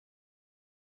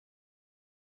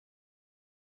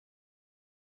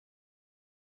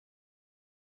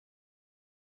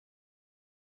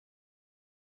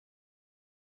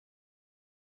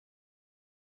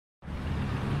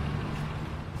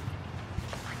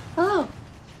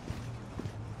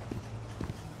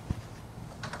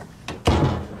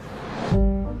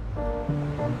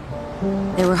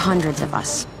hundreds of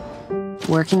us,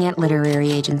 working at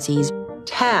literary agencies.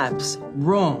 Tabs,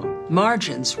 wrong.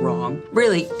 Margins, wrong.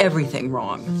 Really, everything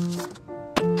wrong.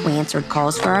 We answered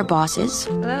calls for our bosses.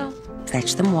 Hello.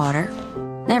 Fetched them water,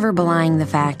 never belying the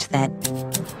fact that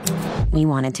we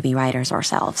wanted to be writers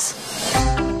ourselves.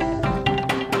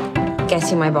 Guess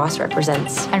who my boss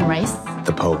represents? And Rice?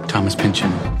 The Pope. Thomas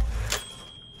Pynchon.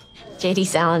 J.D.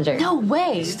 Salinger. No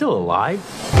way. He's still alive?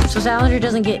 So Salinger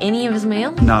doesn't get any of his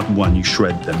mail? Not one, you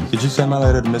shred them. Did you send my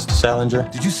letter to Mr. Salinger?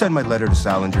 Did you send my letter to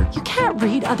Salinger? You can't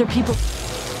read other people.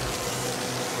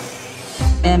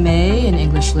 MA in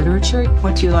English literature.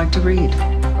 What do you like to read?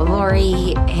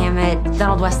 Laurie, Hammett,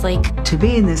 Donald Westlake. To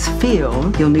be in this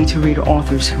field, you'll need to read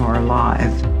authors who are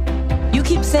alive. You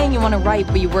keep saying you want to write,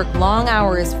 but you work long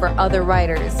hours for other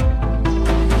writers.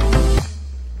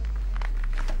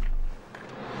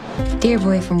 Dear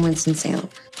boy from Winston-Salem,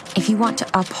 if you want to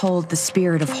uphold the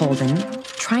spirit of Holden,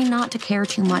 try not to care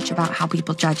too much about how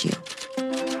people judge you.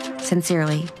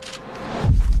 Sincerely,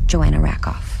 Joanna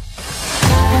Rake-off.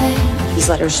 These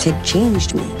letters had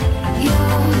changed me.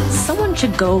 Someone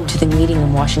should go to the meeting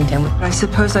in Washington. I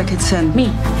suppose I could send Me.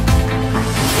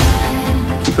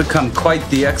 You've become quite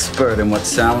the expert in what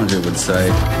Salinger would say.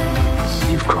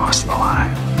 You've crossed the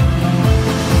line.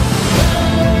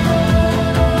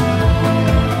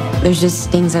 There's just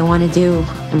things I want to do.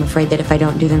 I'm afraid that if I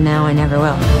don't do them now, I never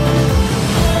will.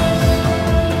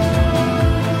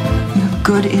 You have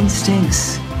good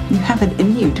instincts. You have it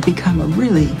in you to become a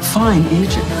really fine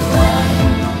agent.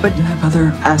 But you have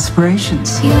other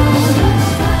aspirations.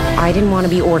 I didn't want to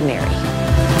be ordinary.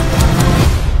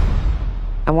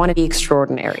 I want to be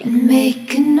extraordinary.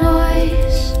 Make a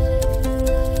noise.